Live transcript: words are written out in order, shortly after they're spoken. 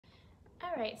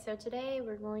All right, so today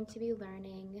we're going to be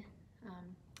learning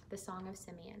the Song of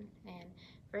Simeon. And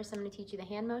first I'm going to teach you the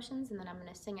hand motions, and then I'm going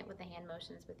to sing it with the hand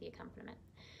motions with the accompaniment.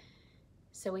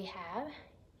 So we have,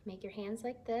 make your hands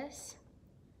like this,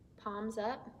 palms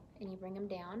up, and you bring them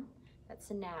down.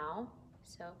 That's a now.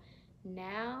 So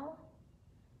now,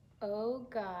 oh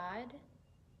God,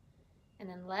 and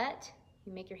then let,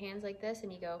 you make your hands like this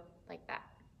and you go like that.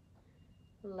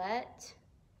 Let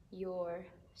your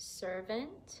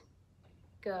servant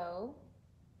go.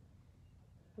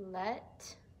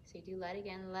 Let, so you do let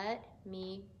again, let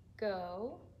me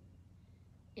go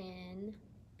in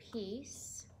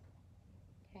peace.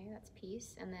 Okay, that's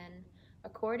peace. And then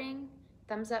according,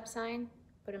 thumbs up sign,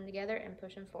 put them together and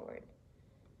push them forward.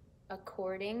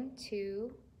 According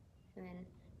to, and then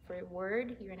for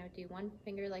word, you're gonna do one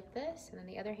finger like this, and then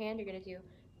the other hand, you're gonna do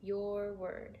your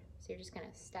word. So you're just gonna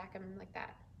stack them like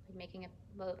that, like making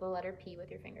the letter P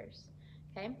with your fingers,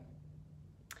 okay?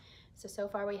 So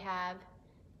far we have,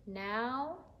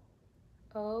 now,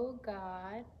 oh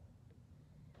God,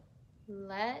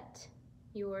 let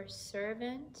your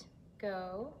servant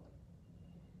go.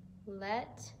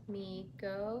 Let me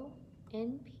go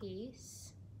in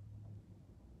peace,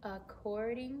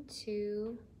 according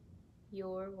to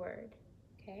your word,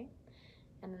 okay?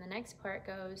 And then the next part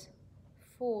goes,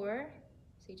 for,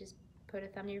 so you just put a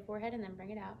thumb to your forehead and then bring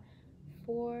it out.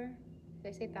 For,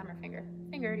 did I say thumb or finger?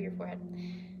 Finger to your forehead.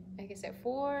 Okay, so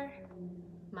for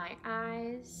my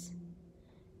eyes,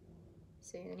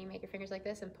 so then you make your fingers like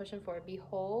this and push them forward.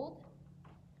 Behold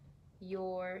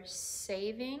your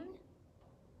saving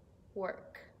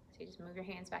work. So you just move your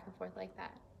hands back and forth like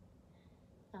that.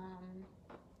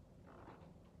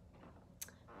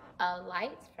 A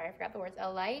light, sorry, I forgot the words.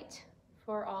 A light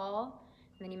for all.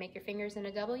 And then you make your fingers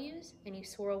into W's and you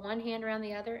swirl one hand around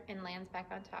the other and lands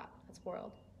back on top. That's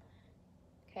world.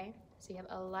 Okay, so you have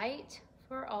a light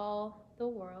for all the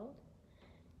world.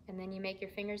 And then you make your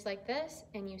fingers like this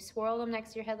and you swirl them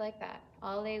next to your head like that.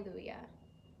 Alleluia.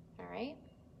 All right.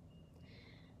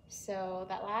 So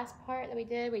that last part that we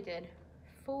did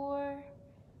for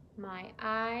my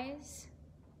eyes,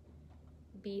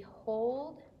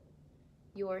 behold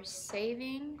your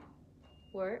saving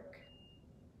work,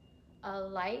 a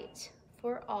light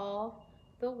for all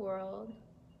the world,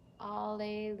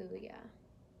 alleluia.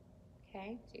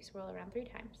 Okay, so you swirl around 3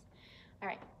 times. All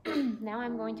right, now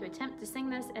I'm going to attempt to sing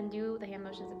this and do the hand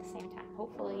motions at the same time.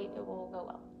 Hopefully it will go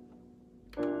well.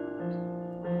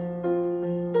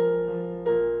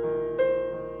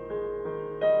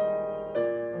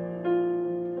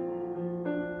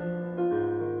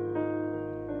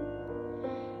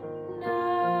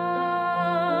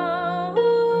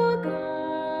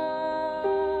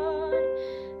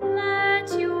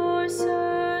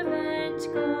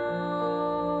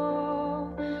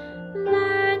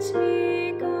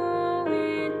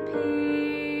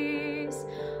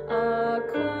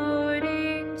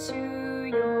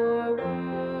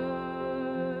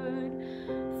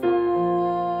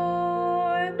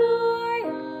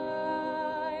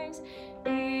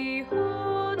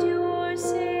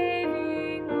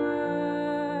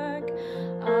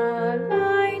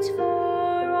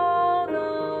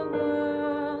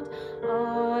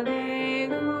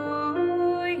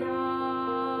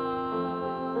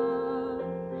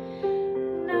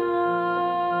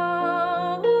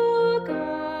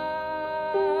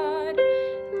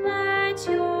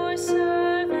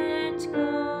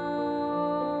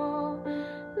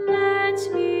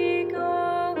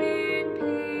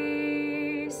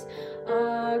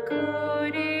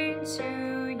 According to